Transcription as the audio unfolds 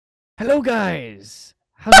Hello guys!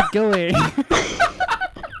 How's it going?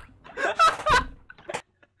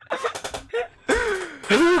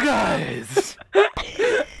 Hello guys!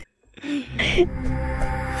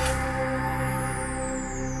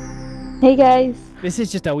 Hey guys. This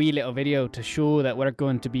is just a wee little video to show that we're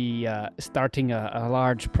going to be starting a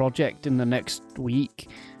large project in the next week,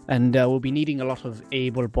 and we'll be needing a lot of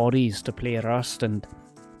able bodies to play Rust and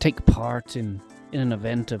take part in an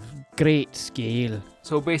event of great scale.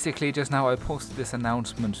 So basically, just now I posted this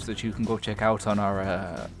announcement that you can go check out on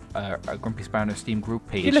our Grumpy Spanner Steam group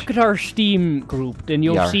page. If you look at our Steam group, then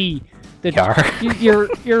you'll Yar. see that Yar.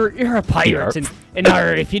 you're a pirate, and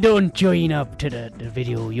if you don't join up to the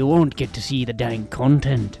video, you won't get to see the dang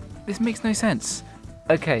content. This makes no sense.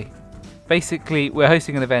 Okay, basically we're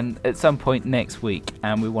hosting an event at some point next week,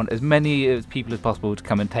 and we want as many people as possible to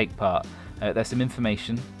come and take part. There's some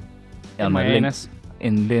information on my link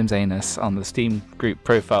in Liam's anus on the Steam group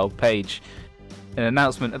profile page. An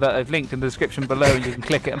announcement that I've linked in the description below. You can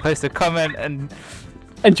click it and post a comment, and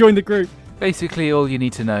join the group. basically all you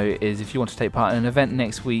need to know is if you want to take part in an event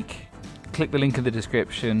next week, click the link in the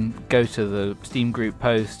description, go to the Steam group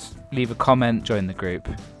post, leave a comment, join the group.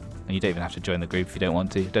 And you don't even have to join the group if you don't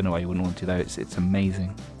want to. Don't know why you wouldn't want to though. It's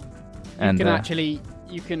amazing. You can actually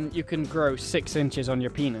you can grow 6 inches on your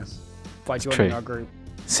penis by joining true. our group.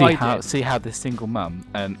 see how this single mum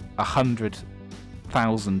earned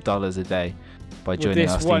 $100,000 a day by joining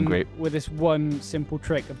our Steam group. With this one simple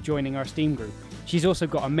trick of joining our Steam group. She's also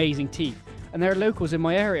got amazing teeth, and there are locals in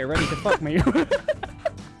my area ready to fuck me.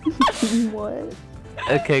 What?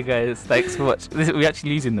 Okay, guys, thanks for watching. We're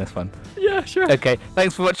actually using this one. Yeah, sure. Okay,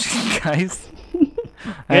 thanks for watching, guys.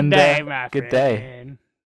 Good day, my good day. friend.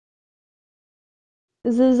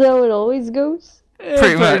 Is this how it always goes?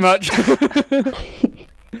 Pretty Pretty much.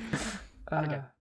 Okay.